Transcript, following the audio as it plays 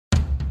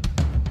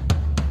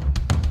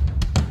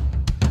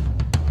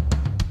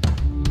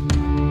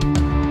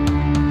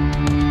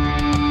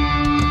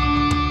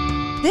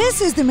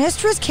This is the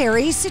Mistress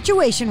Carrie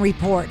Situation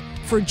Report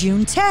for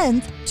June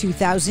 10th,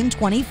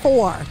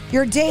 2024.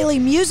 Your daily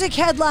music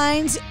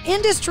headlines,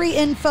 industry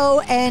info,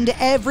 and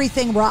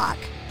everything rock.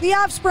 The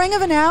Offspring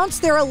have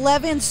announced their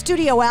 11th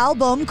studio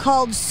album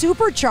called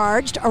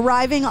Supercharged,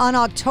 arriving on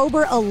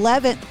October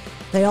 11th.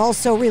 They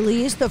also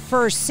released the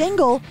first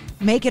single,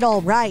 Make It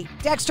All Right.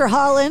 Dexter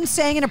Holland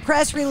sang in a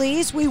press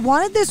release, "We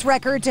wanted this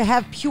record to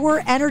have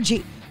pure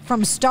energy.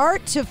 From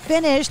start to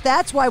finish,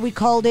 that's why we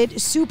called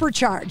it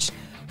Supercharged.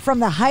 From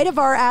the height of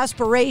our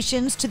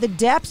aspirations to the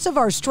depths of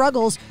our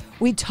struggles,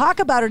 we talk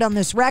about it on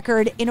this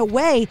record in a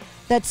way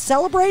that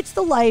celebrates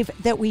the life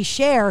that we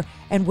share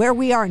and where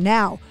we are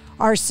now.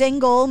 Our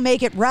single,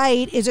 Make It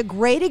Right, is a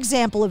great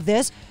example of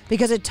this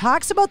because it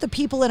talks about the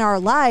people in our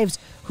lives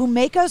who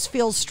make us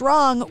feel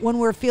strong when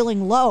we're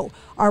feeling low,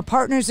 our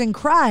partners in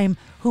crime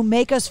who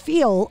make us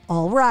feel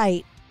all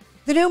right."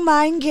 The new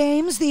Mind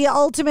Games, The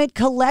Ultimate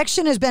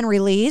Collection, has been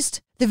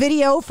released. The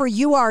video for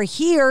You Are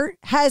Here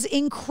has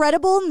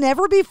incredible,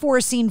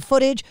 never-before-seen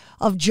footage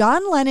of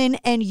John Lennon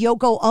and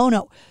Yoko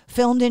Ono,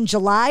 filmed in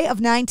July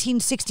of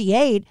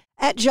 1968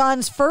 at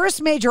John's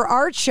first major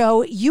art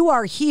show, You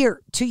Are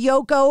Here, to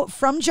Yoko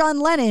from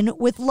John Lennon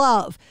with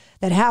Love,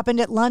 that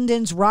happened at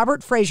London's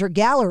Robert Fraser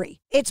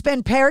Gallery. It's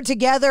been paired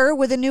together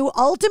with a new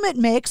ultimate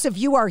mix of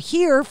You Are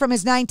Here from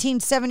his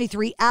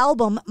 1973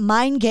 album,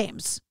 Mind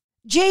Games.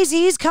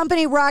 Jay-Z's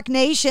company Rock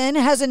Nation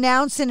has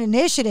announced an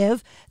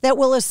initiative that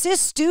will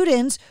assist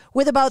students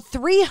with about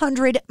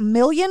 $300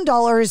 million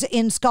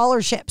in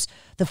scholarships.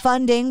 The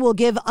funding will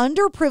give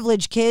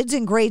underprivileged kids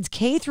in grades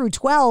K through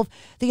 12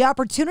 the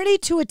opportunity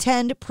to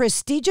attend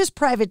prestigious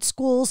private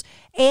schools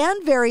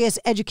and various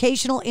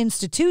educational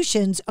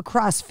institutions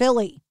across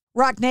Philly.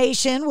 Rock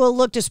Nation will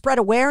look to spread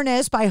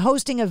awareness by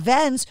hosting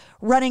events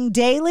running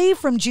daily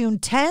from June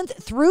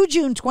 10th through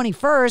June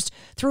 21st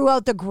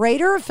throughout the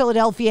greater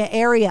Philadelphia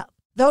area.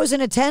 Those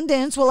in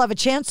attendance will have a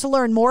chance to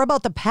learn more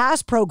about the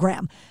PASS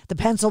program, the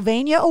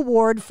Pennsylvania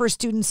Award for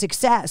Student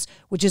Success,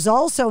 which is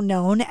also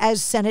known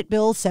as Senate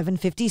Bill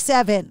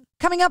 757.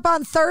 Coming up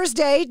on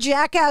Thursday,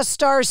 Jackass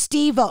star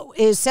Steve-O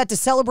is set to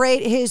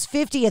celebrate his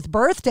 50th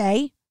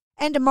birthday.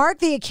 And to mark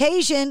the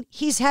occasion,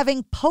 he's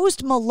having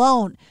Post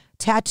Malone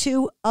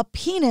tattoo a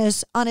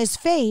penis on his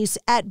face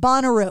at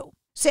Bonnaroo.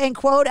 Saying,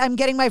 quote, "I'm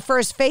getting my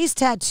first face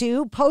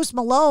tattoo. Post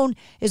Malone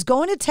is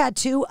going to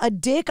tattoo a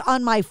dick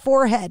on my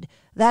forehead.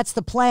 That's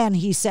the plan,"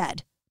 he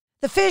said.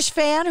 The Phish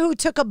fan who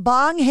took a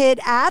bong hit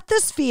at the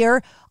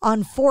Sphere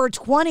on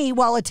 4/20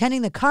 while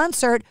attending the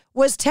concert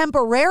was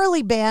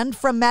temporarily banned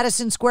from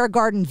Madison Square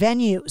Garden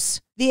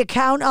venues. The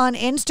account on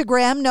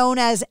Instagram known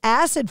as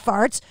Acid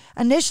Farts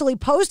initially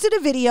posted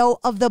a video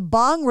of the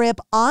bong rip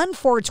on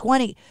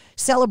 4/20,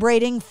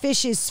 celebrating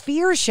Phish's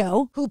Sphere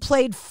show, who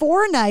played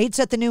 4 nights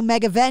at the new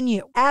mega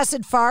venue.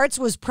 Acid Farts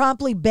was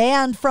promptly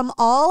banned from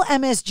all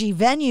MSG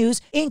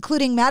venues,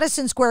 including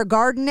Madison Square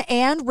Garden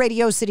and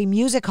Radio City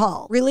Music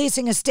Hall,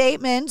 releasing a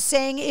statement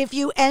saying if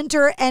you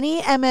enter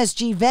any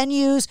MSG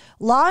venues,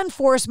 law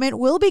enforcement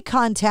will be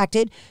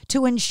contacted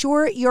to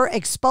ensure your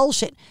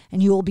expulsion,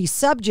 and you will be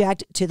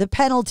subject to the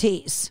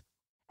penalties.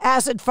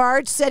 Acid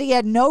Farts said he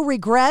had no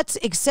regrets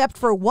except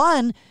for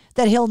one,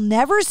 that he'll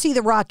never see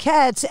the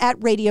Rockettes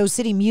at Radio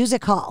City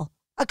Music Hall.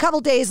 A couple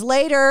days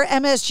later,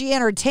 MSG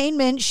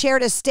Entertainment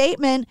shared a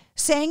statement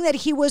saying that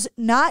he was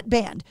not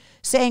banned,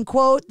 saying,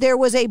 quote, "There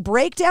was a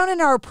breakdown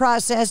in our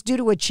process due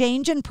to a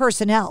change in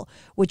personnel,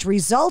 which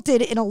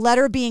resulted in a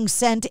letter being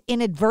sent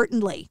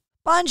inadvertently."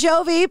 Bon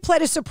Jovi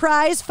played a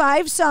surprise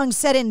 5-song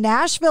set in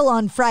Nashville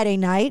on Friday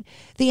night.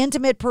 The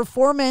intimate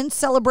performance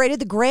celebrated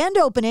the grand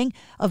opening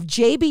of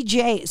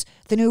JBJ's,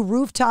 the new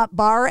rooftop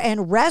bar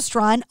and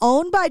restaurant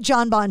owned by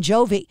Jon Bon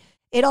Jovi.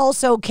 It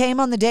also came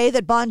on the day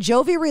that Bon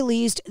Jovi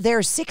released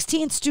their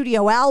 16th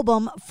studio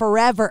album,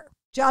 Forever.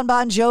 Jon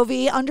Bon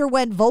Jovi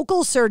underwent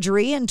vocal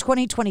surgery in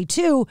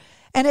 2022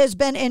 and has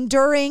been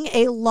enduring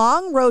a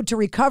long road to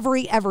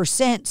recovery ever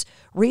since,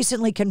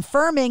 recently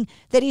confirming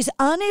that he's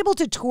unable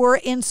to tour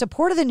in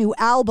support of the new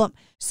album,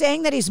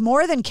 saying that he's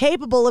more than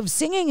capable of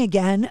singing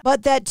again,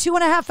 but that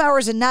 2.5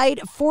 hours a night,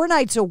 4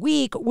 nights a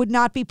week would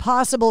not be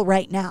possible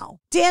right now.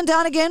 Dan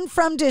Donegan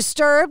from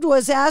Disturbed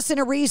was asked in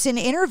a recent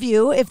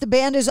interview if the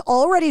band has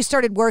already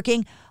started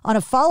working on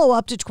a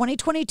follow-up to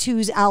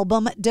 2022's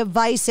album,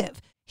 Divisive.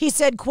 He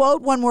said,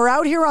 quote, "When we're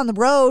out here on the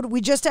road,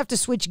 we just have to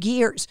switch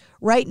gears.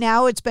 Right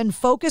now, it's been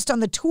focused on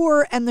the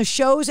tour and the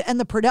shows and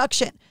the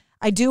production.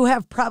 I do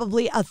have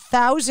probably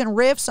 1,000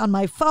 riffs on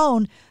my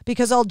phone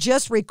because I'll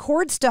just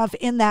record stuff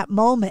in that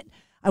moment.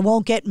 I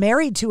won't get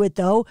married to it,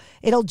 though.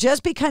 It'll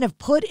just be kind of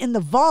put in the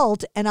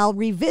vault, and I'll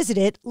revisit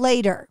it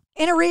later."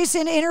 In a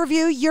recent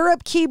interview,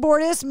 Europe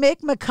keyboardist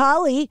Mick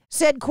McCauley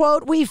said,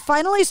 quote, "We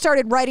finally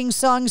started writing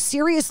songs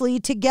seriously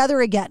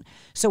together again.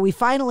 So we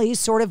finally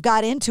sort of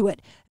got into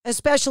it.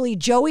 especially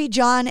Joey,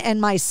 John, and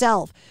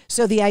myself.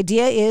 So the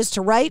idea is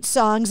to write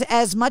songs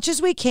as much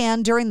as we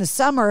can during the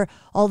summer,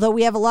 although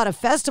we have a lot of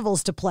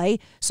festivals to play,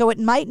 so it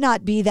might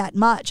not be that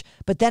much.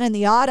 But then in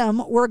the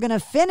autumn, we're going to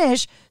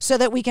finish so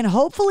that we can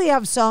hopefully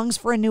have songs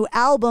for a new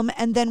album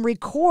and then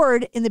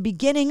record in the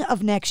beginning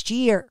of next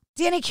year.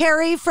 Danny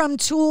Carey from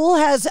Tool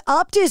has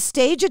upped his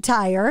stage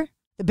attire.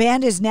 The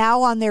band is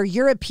now on their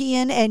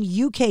European and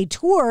UK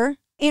tour.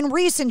 In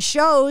recent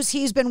shows,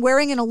 he's been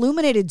wearing an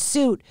illuminated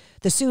suit.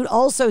 The suit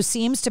also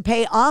seems to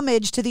pay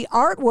homage to the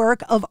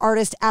artwork of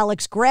artist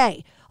Alex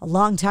Gray, a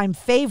longtime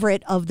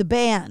favorite of the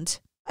band.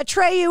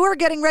 Atreyu are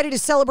getting ready to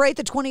celebrate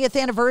the 20th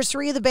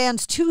anniversary of the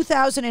band's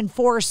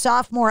 2004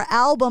 sophomore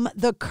album,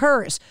 The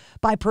Curse,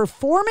 by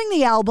performing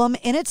the album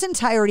in its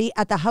entirety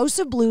at the House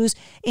of Blues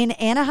in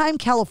Anaheim,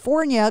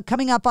 California,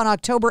 coming up on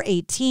October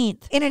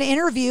 18th. In an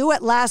interview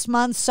at last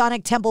month's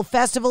Sonic Temple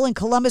Festival in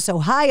Columbus,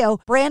 Ohio,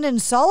 Brandon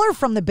Soller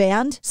from the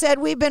band said,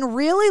 "We've been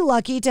really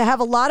lucky to have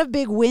a lot of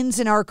big wins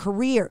in our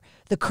career.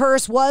 The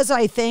Curse was,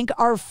 I think,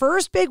 our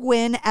first big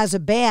win as a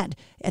band.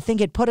 I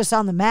think it put us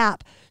on the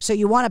map. So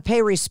you want to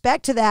pay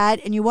respect to that,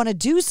 and you want to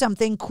do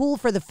something cool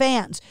for the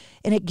fans.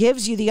 And it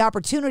gives you the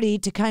opportunity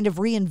to kind of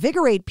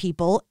reinvigorate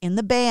people in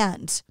the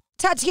band."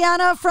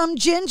 Tatiana from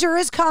Jinger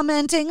is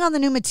commenting on the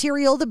new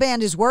material the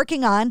band is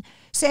working on,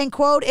 saying,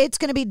 quote, "It's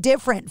going to be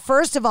different.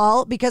 First of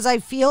all, because I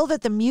feel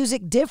that the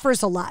music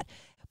differs a lot.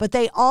 But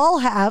they all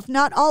have,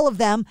 not all of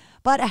them,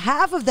 but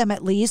half of them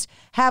at least,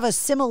 have a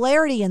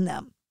similarity in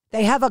them.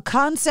 They have a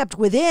concept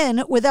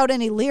within without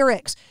any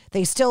lyrics.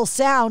 They still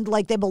sound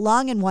like they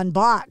belong in one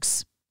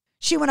box."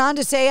 She went on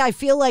to say, "I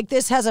feel like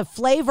this has a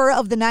flavor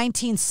of the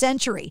 19th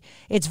century.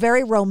 It's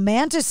very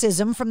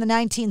romanticism from the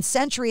 19th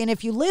century. And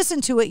if you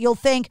listen to it, you'll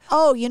think,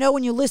 oh, you know,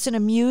 when you listen to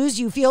Muse,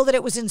 you feel that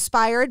it was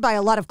inspired by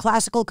a lot of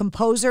classical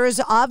composers,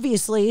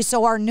 obviously.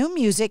 So our new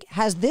music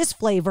has this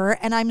flavor,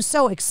 and I'm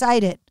so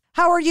excited."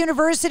 Howard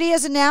University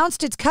has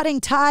announced it's cutting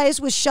ties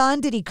with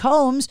Sean Diddy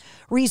Combs,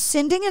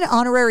 rescinding an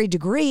honorary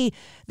degree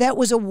that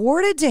was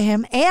awarded to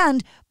him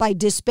and by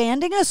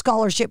disbanding a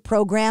scholarship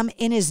program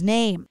in his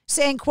name,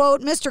 saying,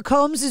 quote, "Mr.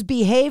 Combs'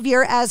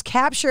 behavior as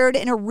captured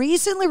in a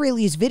recently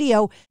released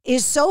video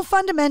is so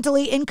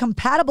fundamentally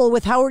incompatible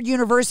with Howard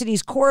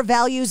University's core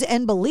values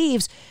and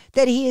beliefs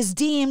that he is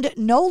deemed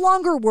no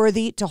longer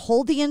worthy to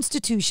hold the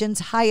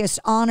institution's highest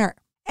honor."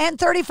 And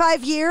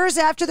 35 years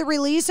after the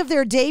release of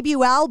their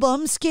debut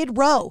album, Skid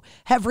Row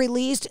have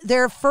released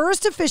their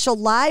first official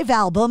live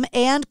album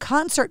and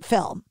concert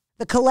film.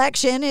 The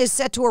collection is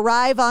set to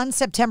arrive on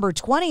September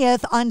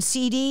 20th on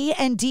CD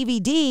and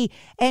DVD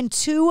and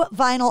 2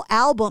 vinyl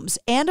albums,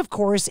 and of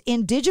course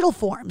in digital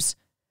forms.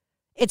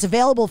 It's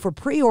available for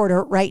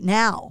pre-order right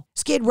now.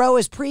 Skid Row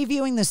is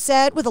previewing the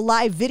set with a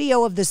live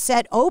video of the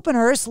set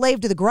opener,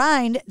 Slave to the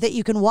Grind, that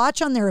you can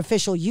watch on their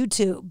official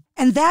YouTube.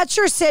 And that's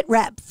your sit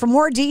rep. For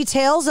more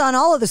details on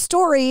all of the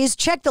stories,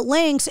 check the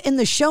links in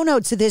the show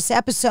notes of this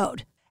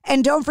episode.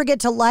 And don't forget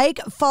to like,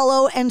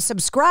 follow, and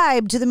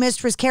subscribe to the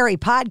Mistress Carrie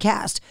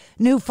Podcast.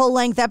 New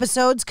full-length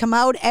episodes come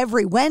out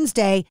every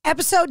Wednesday.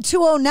 Episode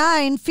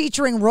 209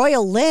 featuring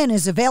Royal Lynn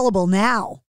is available now.